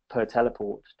per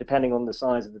teleport, depending on the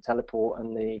size of the teleport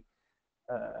and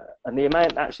the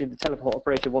amount actually the teleport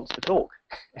operator wants to talk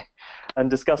and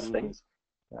discuss things.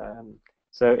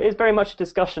 So it's very much a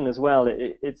discussion as well.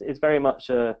 It's very much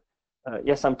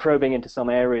yes, I'm probing into some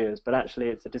areas, but actually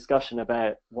it's a discussion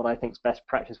about what I think is best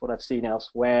practice, what I've seen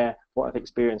elsewhere, what I've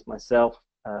experienced myself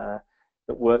that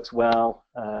works well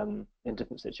in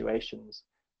different situations.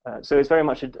 So it's very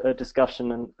much a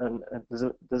discussion, and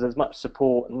there's as much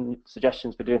support and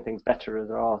suggestions for doing things better as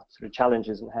there are sort of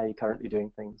challenges in how you're currently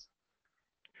doing things.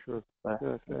 Sure.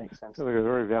 That makes sense. I think it's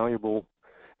very valuable.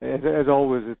 As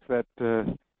always, it's that,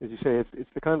 as you say,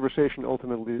 it's the conversation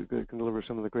ultimately that can deliver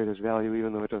some of the greatest value,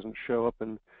 even though it doesn't show up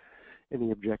in any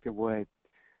objective way.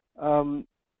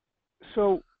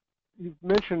 So you've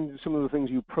mentioned some of the things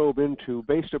you probe into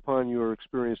based upon your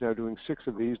experience now doing 6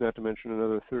 of these, not to mention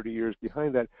another 30 years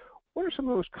behind that. What are some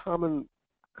of those common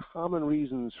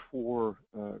reasons for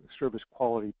service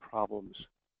quality problems?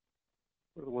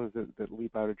 What are the ones that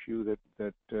leap out at you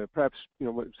that perhaps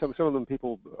some of them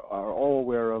people are all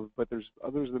aware of, but there's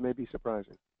others that may be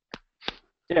surprising?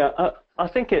 Yeah, I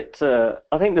think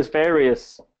there's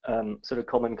various sort of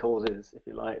common causes, if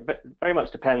you like. But very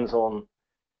much depends on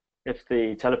if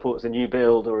the teleport is a new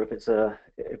build or if it's a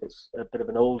bit of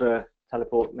an older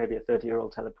teleport, maybe a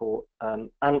 30-year-old teleport,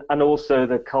 and also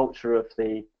the culture of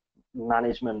the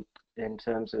management in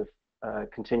terms of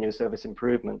continuous service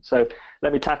improvement. So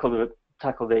let me tackle the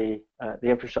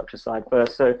infrastructure side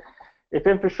first. So if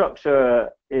infrastructure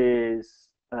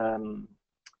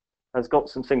has got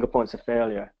some single points of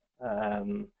failure,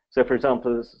 so for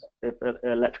example, if an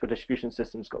electrical distribution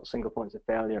system's got single points of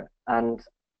failure, and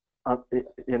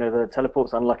the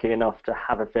teleport's unlucky enough to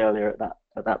have a failure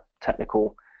at that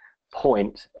technical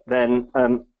point, then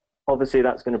obviously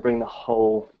that's going to bring the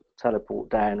whole teleport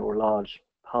down, or large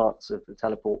parts of the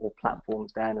teleport or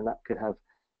platforms down, and that could have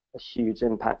a huge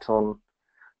impact on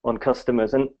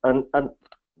customers. And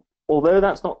although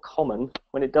that's not common,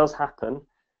 when it does happen,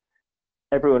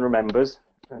 everyone remembers,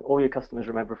 and all your customers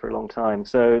remember for a long time.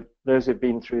 So those who've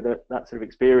been through that sort of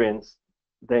experience,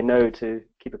 they know to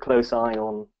keep a close eye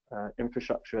on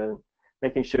infrastructure,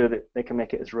 making sure that they can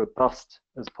make it as robust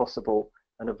as possible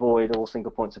and avoid all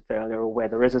single points of failure, or where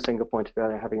there is a single point of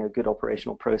failure, having a good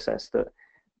operational process that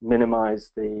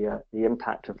minimize the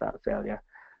impact of that failure.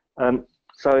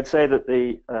 So I'd say that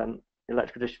the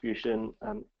electrical distribution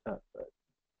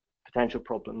potential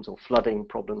problems, or flooding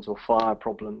problems, or fire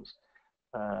problems,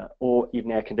 or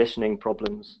even air conditioning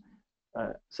problems,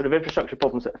 sort of infrastructure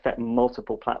problems that affect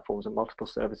multiple platforms and multiple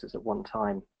services at one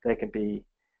time, they can be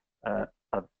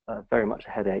very much a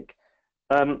headache.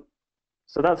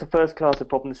 So that's the first class of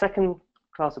problem. The second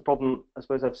class of problem I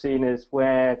suppose I've seen is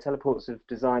where teleports have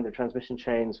designed the transmission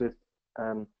chains with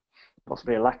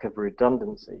possibly a lack of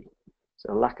redundancy,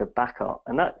 so a lack of backup,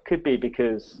 and that could be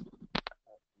because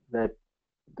the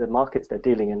markets they're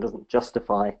dealing in doesn't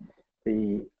justify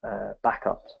the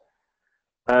backups.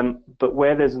 But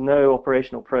where there's no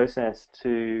operational process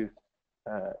to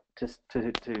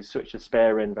switch a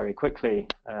spare in very quickly,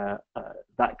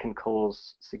 that can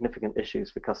cause significant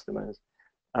issues for customers.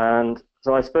 And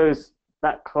so I suppose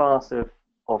that class of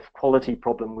quality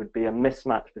problem would be a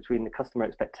mismatch between the customer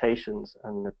expectations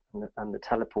and the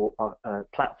teleport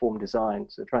platform design,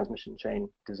 so transmission chain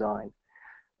design.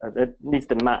 That needs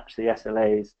to match the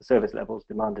SLAs, the service levels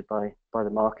demanded by the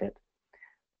market.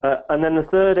 And then the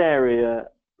third area,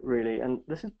 really, and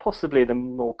this is possibly the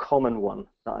more common one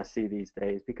that I see these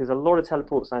days, because a lot of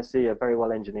teleports I see are very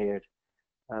well engineered,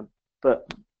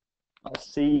 but I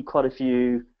see quite a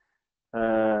few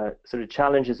sort of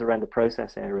challenges around the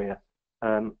process area,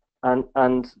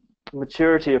 and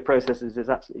maturity of processes is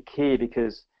absolutely key,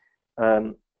 because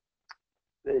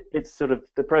it's sort of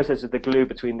the process is the glue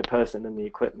between the person and the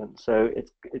equipment. So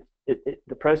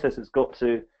the process has got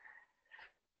to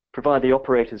provide the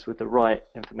operators with the right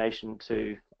information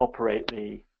to operate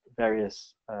the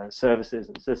various services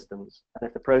and systems. And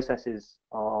if the processes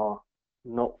are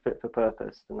not fit for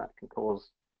purpose, then that can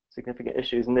cause significant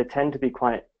issues. And they tend to be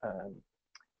quite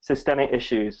systemic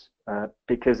issues,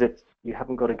 because if you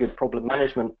haven't got a good problem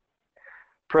management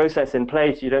process in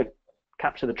place, you don't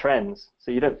capture the trends,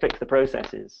 so you don't fix the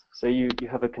processes. So you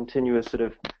have a continuous sort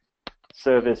of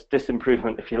service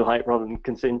disimprovement, if you like, rather than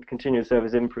continuous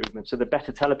service improvement. So the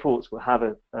better teleports will have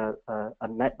a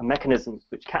mechanism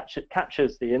which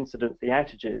captures the incidents, the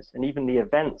outages, and even the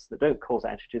events that don't cause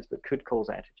outages but could cause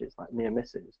outages, like near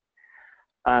misses,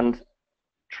 and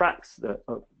tracks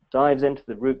dives into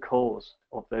the root cause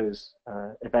of those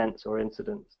events or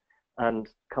incidents, and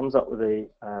comes up with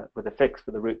a fix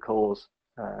for the root cause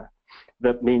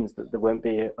that means that there won't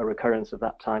be a recurrence of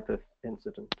that type of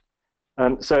incident.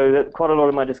 So quite a lot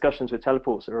of my discussions with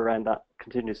teleports are around that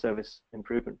continuous service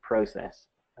improvement process,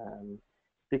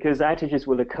 because outages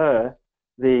will occur.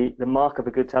 The mark of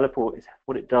a good teleport is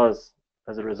what it does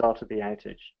as a result of the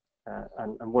outage,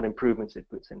 and what improvements it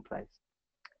puts in place.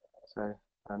 So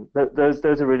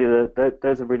those are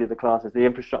really the classes: the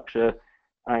infrastructure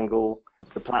angle,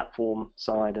 the platform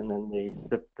side, and then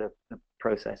the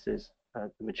processes,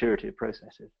 the maturity of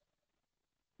processes.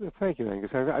 Thank you,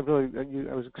 Angus. I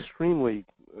was extremely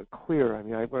clear. I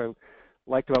mean, what I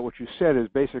liked about what you said is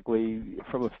basically,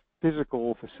 from a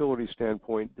physical facility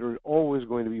standpoint, there are always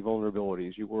going to be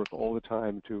vulnerabilities. You work all the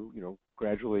time to,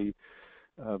 gradually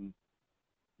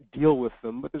deal with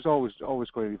them, but there's always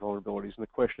going to be vulnerabilities. And the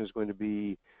question is going to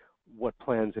be, what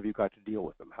plans have you got to deal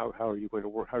with them? How are you going to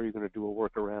work? How are you going to do a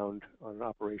workaround on an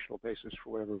operational basis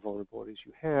for whatever vulnerabilities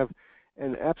you have?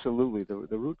 And absolutely,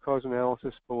 the root cause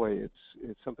analysis, boy,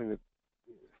 it's something that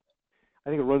I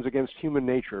think it runs against human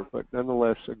nature, but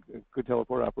nonetheless, a good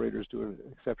teleport operators do an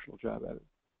exceptional job at it.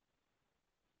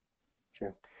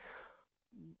 Sure.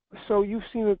 So you've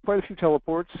seen quite a few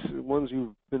teleports, ones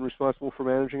you've been responsible for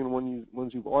managing and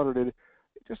ones you've audited.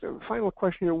 Just a final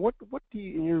question here: what do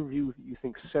you, in your view, you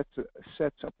think sets a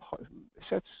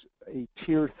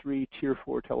tier 3, tier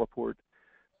 4 teleport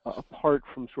apart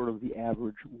from sort of the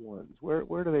average ones?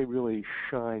 Where do they really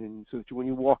shine, and so that when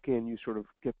you walk in, you sort of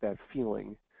get that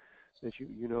feeling that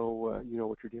you know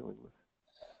what you're dealing with?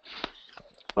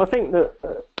 Well,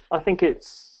 I think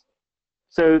it's,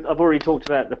 so I've already talked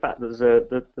about the fact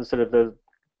that there's sort of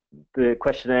the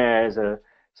questionnaire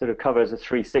sort of covers a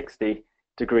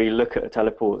 360-degree look at a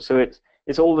teleport. So it's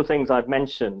all the things I've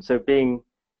mentioned. So being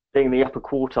the upper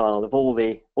quartile of all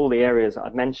the areas that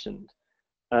I've mentioned.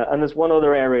 And there's one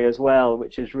other area as well,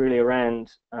 which is really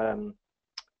around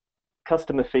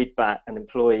customer feedback and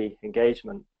employee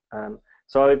engagement.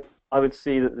 So I would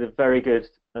see that the very good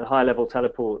high-level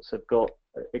teleports have got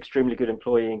extremely good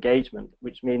employee engagement,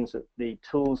 which means that the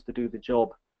tools to do the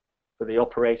job for the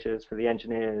operators, for the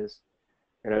engineers,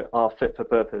 are fit for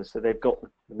purpose. So they've got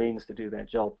the means to do their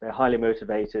job. They're highly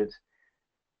motivated.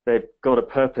 They've got a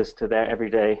purpose to their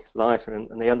everyday life, and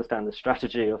they understand the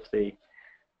strategy of the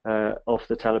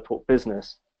teleport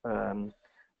business, and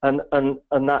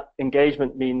that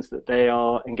engagement means that they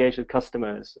are engaged with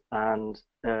customers, and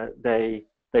they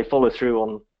follow through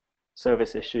on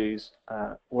service issues,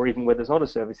 or even where there's not a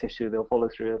service issue, they'll follow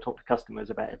through. They'll talk to customers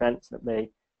about events that may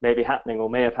be happening or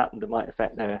may have happened that might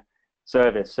affect their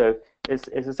service. So it's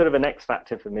a sort of an X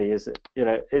factor for me. Is that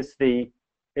is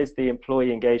the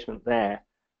employee engagement there?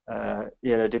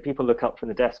 You know, do people look up from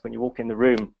the desk when you walk in the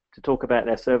room to talk about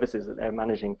their services that they're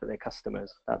managing for their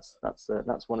customers?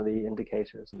 That's one of the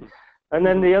indicators. And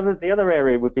then the other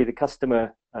area would be the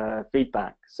customer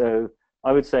feedback. So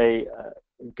I would say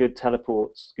good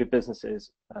teleports, good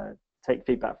businesses take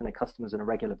feedback from their customers on a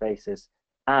regular basis,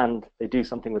 and they do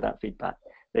something with that feedback.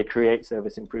 They create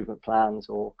service improvement plans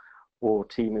or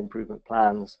team improvement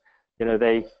plans. You know,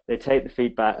 they take the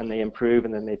feedback and they improve,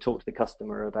 and then they talk to the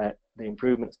customer about the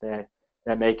improvements they're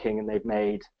making and they've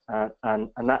made, and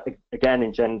that again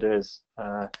engenders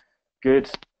good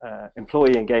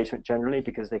employee engagement generally,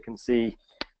 because they can see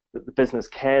that the business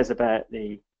cares about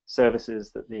the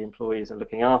services that the employees are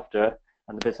looking after,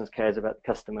 and the business cares about the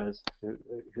customers who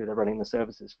they're running the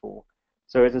services for.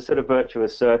 So it's a sort of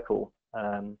virtuous circle.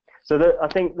 So that I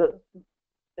think that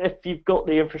if you've got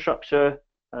the infrastructure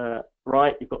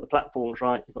right, you've got the platforms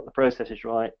right, you've got the processes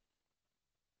right,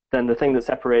 then the thing that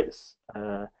separates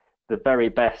the very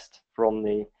best from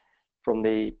the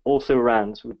also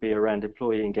rounds would be around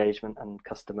employee engagement and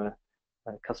customer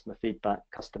feedback,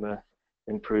 customer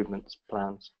improvements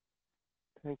plans.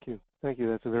 Thank you. Thank you.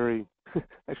 That's a very,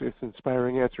 actually, it's an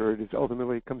inspiring answer. It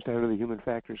ultimately comes down to the human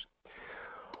factors.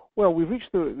 Well, we've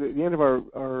reached the end of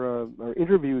our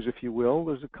interviews, if you will.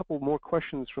 There's a couple more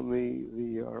questions from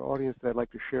our audience that I'd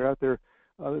like to share out there.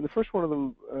 The first one of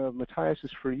them, Matthias,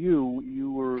 is for you.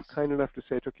 You were kind enough to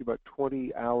say it took you about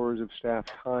 20 hours of staff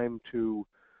time to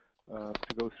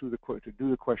go through to do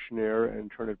the questionnaire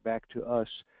and turn it back to us.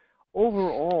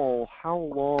 Overall, how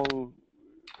long,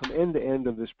 from end to end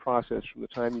of this process, from the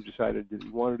time you decided that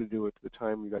you wanted to do it to the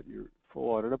time you got your full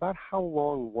audit, about how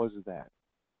long was that?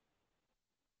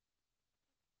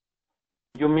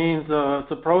 You mean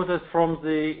the process from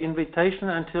the invitation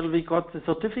until we got the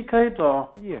certificate, or?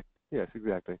 Yeah. Yes,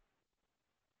 exactly.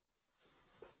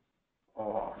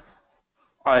 Oh,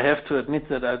 I have to admit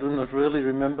that I do not really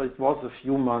remember. It was a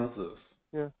few months.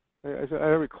 Yeah, I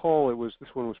recall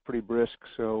this one was pretty brisk,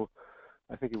 so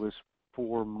I think it was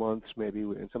 4 months maybe,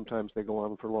 and sometimes they go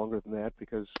on for longer than that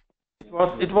because it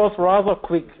was rather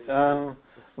quick.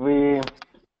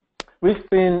 We've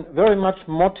been very much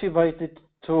motivated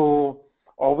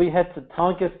or we had the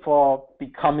target for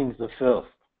becoming the first.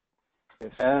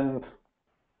 Yes.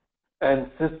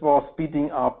 And this was speeding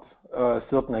up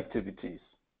certain activities.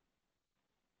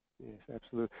 Yes,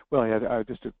 absolutely. Well, yeah,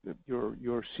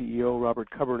 your CEO,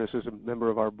 Robert Cuberness, is a member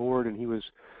of our board, and he was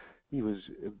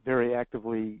very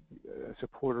actively a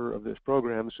supporter of this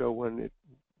program. So when it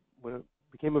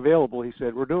became available, he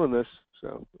said, "We're doing this."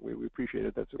 So we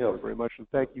appreciated that support very much, and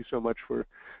thank you so much for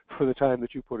the time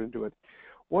that you put into it.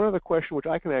 One other question, which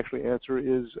I can actually answer,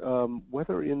 is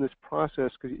whether in this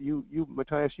process, because you,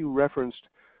 Matthias, you referenced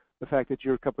the fact that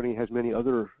your company has many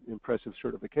other impressive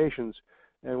certifications,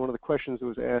 and one of the questions that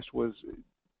was asked was,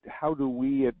 how do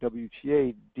we at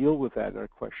WTA deal with that in our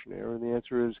questionnaire? And the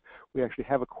answer is, we actually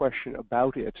have a question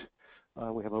about it.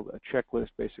 We have a checklist,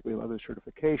 basically, of other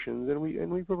certifications,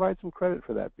 and we provide some credit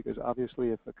for that, because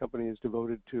obviously, if a company is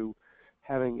devoted to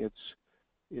having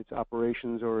its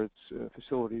operations or its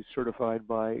facilities certified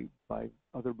by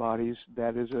other bodies,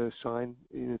 that is a sign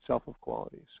in itself of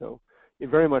quality. So it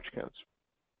very much counts.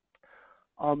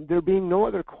 There being no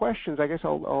other questions, I guess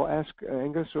I'll ask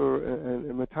Angus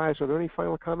and Matthias, are there any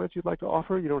final comments you'd like to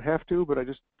offer? You don't have to, but I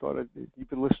just thought you've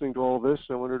been listening to all of this,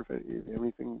 and I wondered if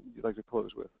anything you'd like to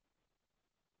close with.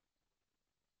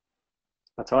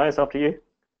 Matthias, after you.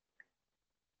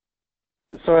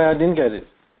 Sorry, I didn't get it.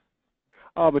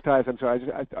 Matthias, I'm sorry. Do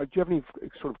you have any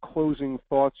sort of closing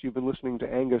thoughts? You've been listening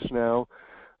to Angus now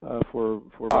for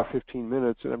about 15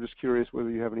 minutes, and I'm just curious whether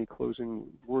you have any closing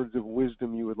words of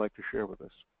wisdom you would like to share with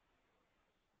us.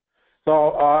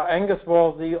 So Angus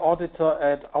was the auditor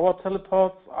at our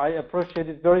teleports. I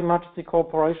appreciated very much the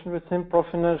cooperation with him,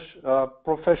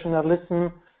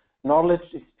 professionalism,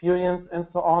 knowledge, experience, and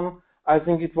so on. I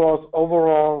think it was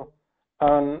overall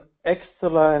an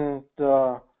excellent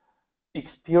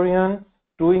experience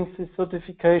doing this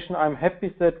certification. I'm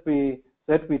happy that we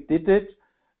did it,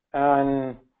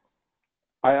 and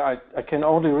I can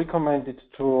only recommend it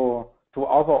to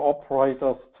other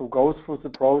operators to go through the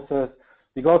process,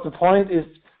 because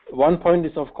one point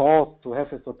is of course to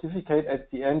have a certificate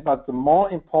at the end, but the more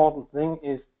important thing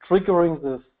is triggering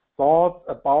the thoughts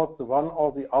about the one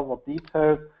or the other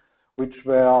details which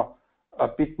were a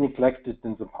bit neglected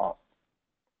in the past.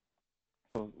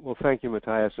 Well, thank you,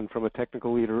 Matthias, and from a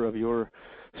technical leader of your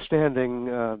standing,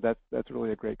 that's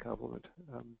really a great compliment.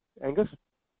 Angus?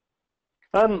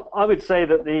 I would say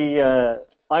that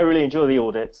I really enjoy the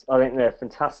audits. I think they're a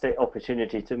fantastic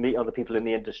opportunity to meet other people in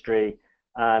the industry,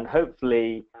 and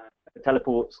hopefully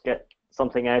teleports get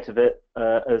something out of it,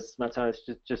 as Matthias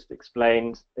just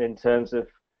explained, in terms of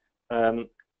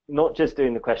not just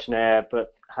doing the questionnaire,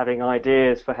 but having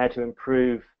ideas for how to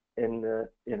improve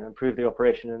improve the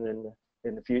operation and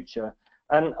in the future.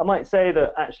 And I might say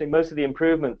that actually most of the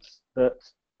improvements that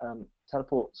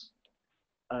teleports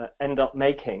end up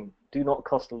making do not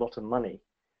cost a lot of money.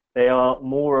 They are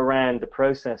more around the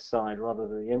process side rather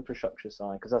than the infrastructure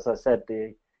side, because as I said,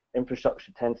 the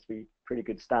infrastructure tends to be pretty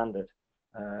good standard.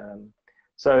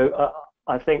 So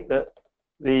I think that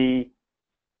the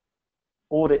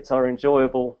audits are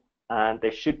enjoyable, and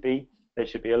they should be. They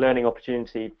should be a learning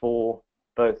opportunity for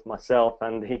both myself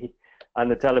and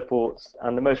the teleports.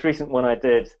 And the most recent one I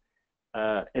did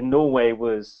in Norway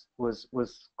was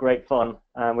great fun,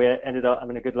 and we ended up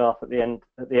having a good laugh at the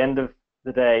end of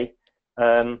the day.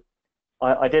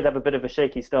 I did have a bit of a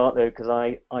shaky start though, because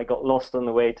I got lost on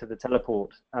the way to the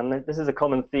teleport, and this is a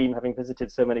common theme, having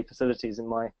visited so many facilities in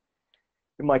my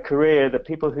career, that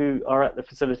people who are at the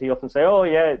facility often say, oh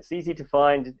yeah, it's easy to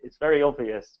find, it's very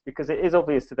obvious, because it is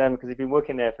obvious to them because they've been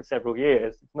working there for several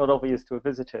years. It's not obvious to a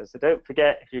visitor. So don't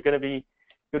forget, if you're going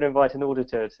to invite an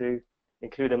auditor, to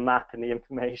include a map in the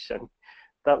information.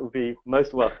 That would be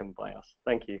most welcomed by us.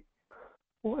 Thank you.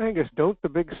 Well, Angus, don't the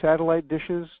big satellite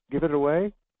dishes give it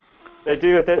away? They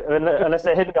do, unless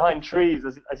they're hidden behind trees,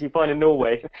 as you find in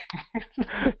Norway.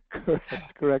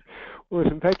 Correct. Well,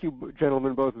 listen, thank you,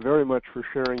 gentlemen, both very much for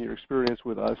sharing your experience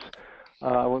with us.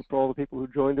 I want for all the people who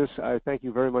joined us, I thank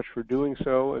you very much for doing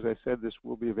so. As I said, this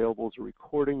will be available as a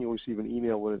recording. You'll receive an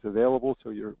email when it's available, so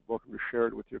you're welcome to share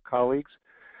it with your colleagues.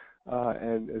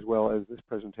 And as well as this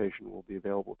presentation will be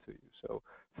available to you. So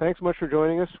thanks much for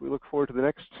joining us. We look forward to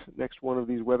the next one of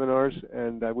these webinars,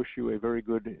 and I wish you a very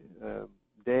good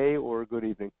day or a good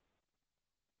evening.